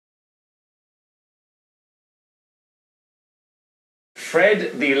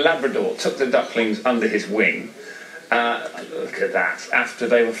Fred the Labrador took the ducklings under his wing. Look at that. After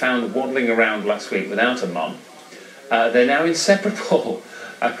they were found waddling around last week without a mum. They're now inseparable,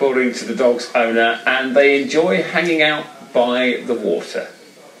 according to the dog's owner, and they enjoy hanging out by the water.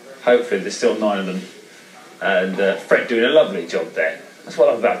 Hopefully there's still 9 of them. And Fred doing a lovely job there. That's what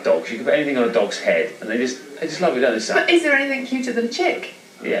I love about dogs. You can put anything on a dog's head and they just love it, don't they, Sam? But is there anything cuter than a chick?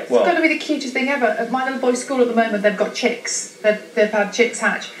 Yeah, well, it's got to be the cutest thing ever. At my little boy's school at the moment, they've got chicks. They've had chicks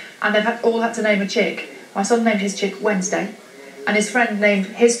hatch, and they've all had to name a chick. My son named his chick Wednesday, and his friend named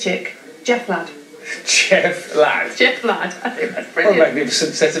his chick Jeff Lad. Jeff Lad. Jeff Lad. I think that's What brilliant. a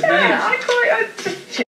magnificent set of names. Yeah, I quite.